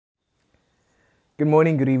Good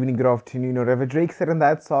morning, good evening, good afternoon, whatever Drake said in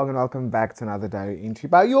that song, and welcome back to another diary entry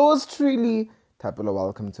by yours truly, Tapula.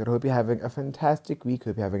 Welcome to it. Hope you're having a fantastic week.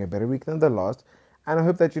 Hope you're having a better week than the last, and I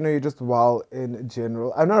hope that you're just well in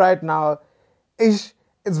general. I know right now, ish,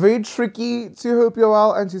 it's very tricky to hope you're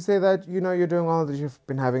well and to say that you're doing well, that you've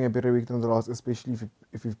been having a better week than the last, especially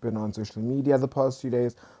if you've been on social media the past few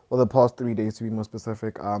days, or the past 3 days to be more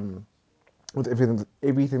specific. With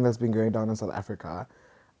everything that's been going down in South Africa.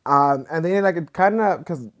 And then like it kind of,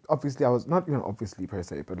 because obviously I was not even obviously per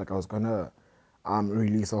se, but like I was gonna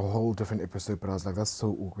release a whole different episode, but I was like, that's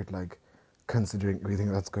so awkward, like considering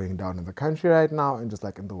everything that's going down in the country right now and just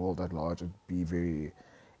like in the world at large. It'd be very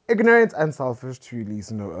ignorant and selfish to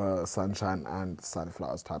release sunshine and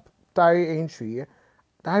sunflowers type diary entry,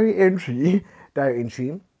 diary entry, diary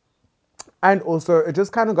entry. And also, it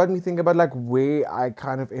just kind of got me thinking about like where I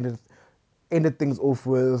kind of ended things off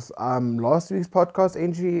with last week's podcast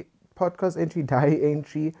entry, diary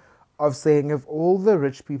entry, of saying if all the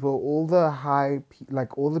rich people, all the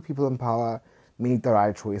like all the people in power made the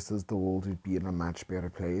right choices, the world would be in a much better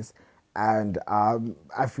place. And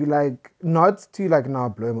I feel like, not to like now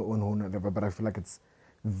blow my own horn or whatever, but I feel like it's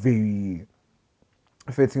very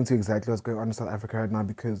fitting to exactly what's going on in South Africa right now,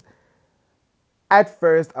 because at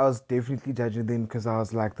first, I was definitely judging them because I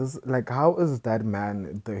was like, "This, like, how is that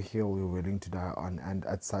man the hill you're willing to die on, and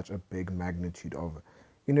at such a big magnitude of,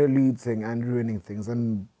 looting and ruining things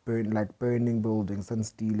and burning buildings and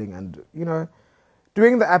stealing and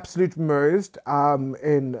doing the absolute most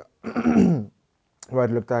in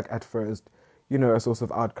what looked like at first, a source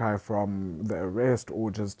of outcry from the arrest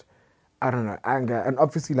or just, I don't know, anger. And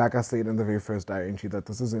obviously, like I said in the very first diary entry, that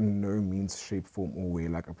this is in no means, shape, form, or way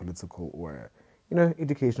like a political or,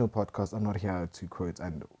 educational podcast. I'm not here to quote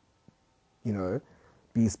and, you know,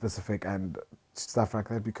 be specific and stuff like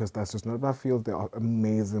that, because that's just not my field. There are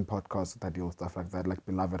amazing podcasts that deal with stuff like that. Like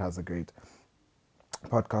Beloved has a great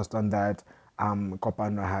podcast on that.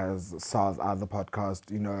 Kopano has Sal's other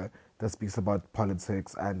podcast, that speaks about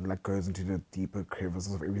politics and like goes into the deeper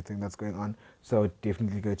crevices of everything that's going on. So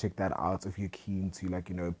definitely go check that out if you're keen to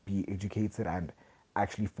like, be educated and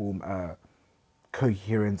actually form a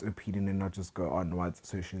coherent opinion and not just go on what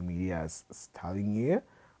social media is telling you.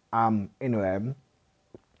 Anyway,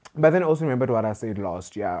 but then also remembered what I said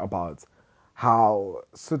last year about how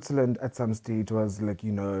Switzerland at some stage was like,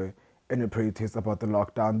 in a protest about the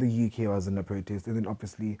lockdown. The UK was in a protest. And then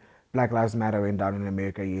obviously Black Lives Matter went down in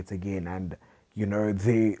America yet again. And,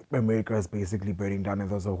 America is basically burning down,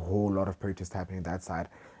 and there's a whole lot of protest happening that side.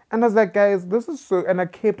 And I was like, guys, this is so, and I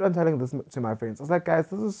kept on telling this to my friends. I was like, guys,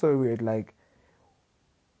 this is so weird. Like,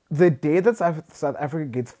 the day that South Africa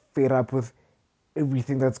gets fed up with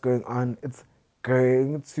everything that's going on, it's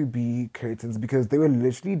going to be curtains, because they were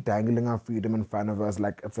literally dangling our freedom in front of us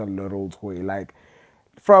like it's a little toy. Like,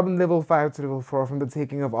 from level 5 to level 4, from the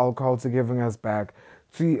taking of alcohol to giving us back,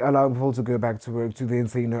 to allowing people to go back to work, to then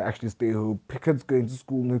say, no, actually stay home. Kids going to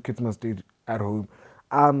school, no, kids must stay at home.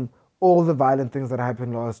 All the violent things that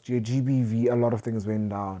happened last year, GBV, a lot of things went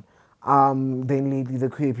down. Then lately, the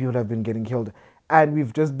queer people have been getting killed, and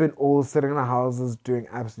we've just been all sitting in our houses doing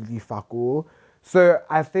absolutely fuck all. So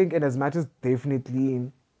I think, in as much as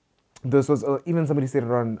definitely this was, even somebody said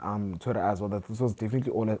it on Twitter as well, that this was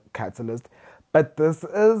definitely all a catalyst, but this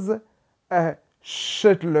is a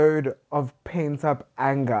shitload of pent up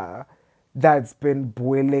anger that's been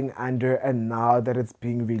boiling under, and now that it's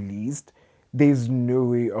being released, there's no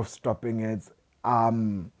way of stopping it.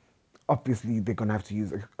 Um, Obviously, they're gonna have to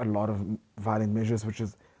use a lot of violent measures, which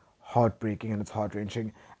is heartbreaking and it's heart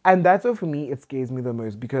wrenching. And that's what, for me, it scares me the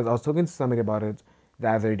most, because I was talking to somebody about it the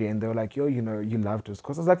other day, and they were like, "Yo, you love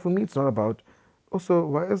discourse." I was like, for me, it's not about. Also,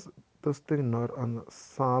 why is this thing not on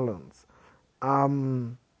silence?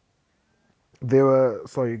 Um, they were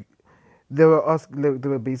sorry, they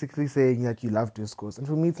were basically saying like, you love discourse, and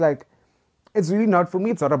for me, it's like, it's really not. For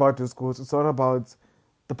me, it's not about discourse. It's not about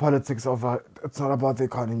the politics of it. It's not about the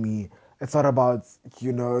economy. It's not about,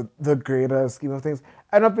 the greater scheme of things.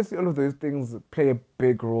 And obviously, all of those things play a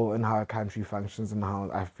big role in how a country functions and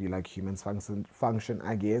how I feel like humans function,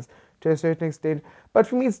 I guess, to a certain extent. But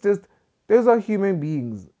for me, it's just, those are human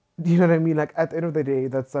beings. Do you know what I mean? Like, at the end of the day,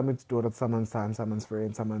 that's someone's daughter, someone's son, someone's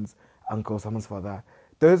friend, someone's uncle, someone's father.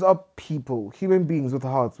 Those are people, human beings with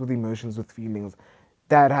hearts, with emotions, with feelings,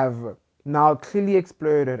 that have now clearly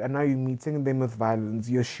exploded, and now you're meeting them with violence,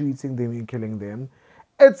 you're shooting them, you're killing them.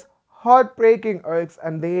 It's heartbreaking, Oaks.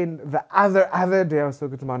 And then the other day, I was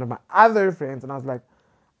talking to one of my other friends, and I was like,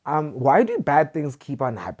 why do bad things keep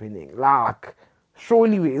on happening? Like,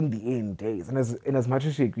 surely we're in the end days. And as much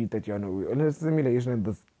as she agreed that, we're in a simulation and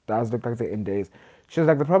this does look like the end days, she was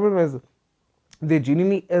like, the problem is there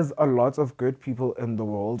genuinely is a lot of good people in the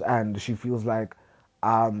world, and she feels like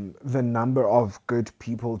the number of good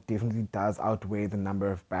people definitely does outweigh the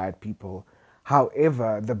number of bad people.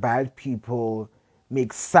 However, the bad people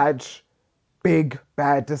make such big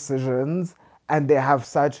bad decisions, and they have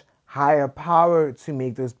such higher power to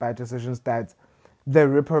make those bad decisions that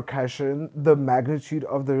the magnitude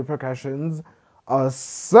of the repercussions are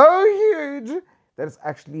so huge that it's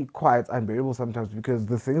actually quite unbearable sometimes, because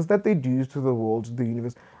the things that they do to the world, to the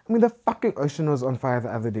universe. I mean, the fucking ocean was on fire the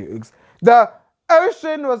other day, oops. The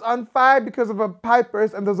ocean was on fire because of a pipe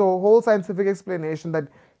burst, and there's a whole scientific explanation that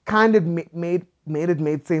kind of made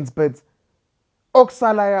sense, but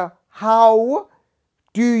Oxalaya, how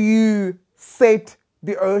do you set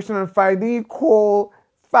the ocean on fire? Then you call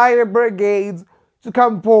fire brigades to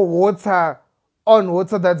come pour water on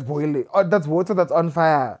water that's boiling, or that's water that's on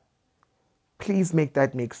fire. Please make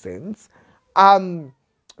that make sense. Um,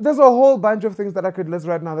 there's a whole bunch of things that I could list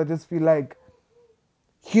right now that just feel like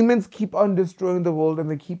humans keep on destroying the world, and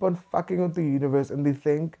they keep on fucking with the universe, and they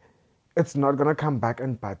think it's not gonna come back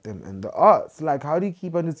and bite them in the ass. Like, how do you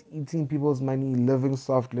keep on just eating people's money, living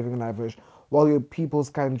soft, living lavish, while your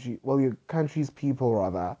country's people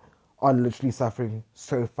rather, are literally suffering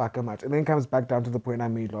so fucking much? And then it comes back down to the point I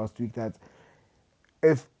made last week that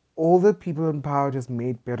if all the people in power just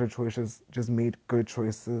made better choices, just made good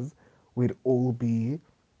choices, we'd all be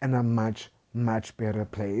in a much, much better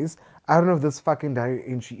place. I don't know if this fucking diary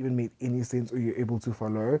entry even made any sense or you're able to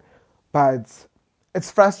follow, but it's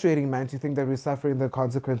frustrating, man, to think that we're suffering the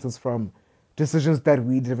consequences from decisions that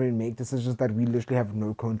we didn't make, decisions that we literally have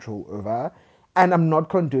no control over. And I'm not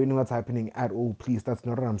condoning what's happening at all, please. That's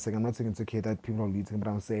not what I'm saying. I'm not saying it's okay that people are looting, but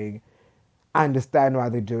I'm saying I understand why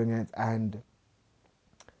they're doing it, and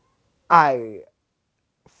I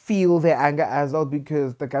feel their anger as well,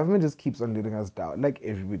 because the government just keeps on letting us down. Like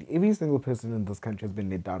everybody, every single person in this country has been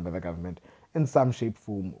let down by the government in some shape,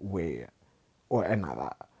 form, way, or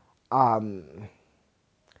another. Um,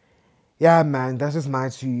 yeah, man, that's just my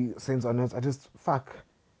 2 cents on it. I just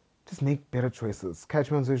just make better choices.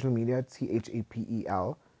 Catch me on social media,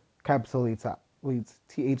 THAPEL, capital letter, wait,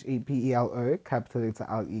 THAPELO, capital letter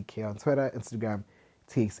LEK on Twitter, Instagram,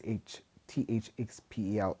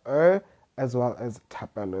 THXPELO, as well as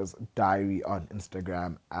Tapella's Diary on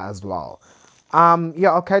Instagram as well.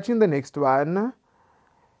 Yeah, I'll catch you in the next one.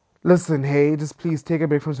 Listen, hey, just please take a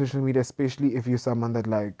break from social media, especially if you're someone that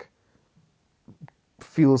like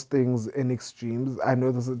feels things in extremes. I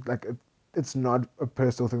know this is like it's not a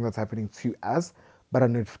personal thing that's happening to us, but I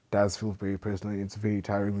know it does feel very personal. It's very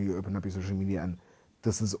tiring when you open up your social media and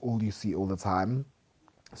this is all you see all the time.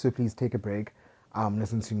 So please take a break,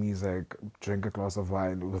 listen to music, drink a glass of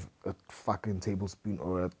wine with a fucking tablespoon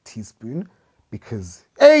or a teaspoon, because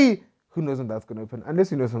hey, who knows when that's gonna open?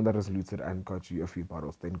 Unless you know someone that has looted and got you a few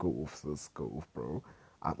bottles, then go off, sis, go off, bro.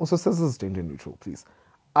 Also, sis is gender neutral, please.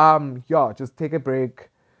 Yeah, just take a break,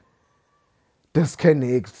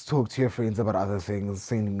 disconnect, talk to your friends about other things,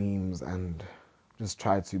 send memes, and just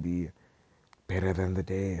try to be better than the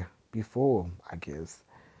day before, I guess.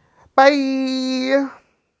 Bye!